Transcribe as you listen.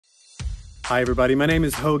Hi everybody, my name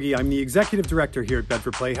is Hoagie. I'm the Executive Director here at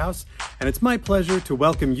Bedford Playhouse, and it's my pleasure to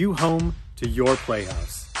welcome you home to your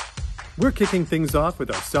Playhouse. We're kicking things off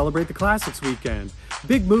with our Celebrate the Classics weekend,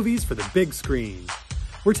 big movies for the big screen.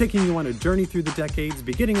 We're taking you on a journey through the decades,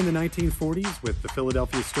 beginning in the 1940s with The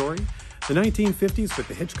Philadelphia Story, the 1950s with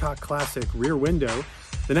the Hitchcock classic Rear Window,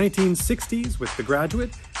 the 1960s with The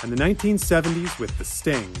Graduate, and the 1970s with The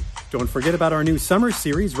Sting. Don't forget about our new summer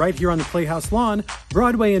series right here on the Playhouse lawn,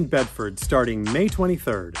 Broadway in Bedford, starting May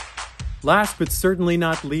 23rd. Last but certainly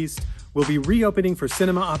not least, we'll be reopening for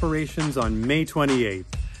cinema operations on May 28th.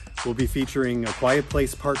 We'll be featuring A Quiet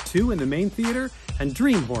Place Part 2 in the main theater and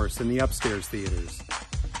Dream Horse in the upstairs theaters.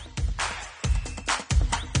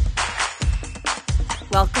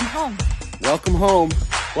 Welcome home. Welcome home.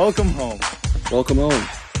 Welcome home. Welcome home.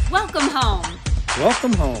 Welcome home.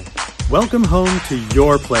 Welcome home. Welcome home to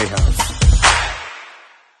your Playhouse.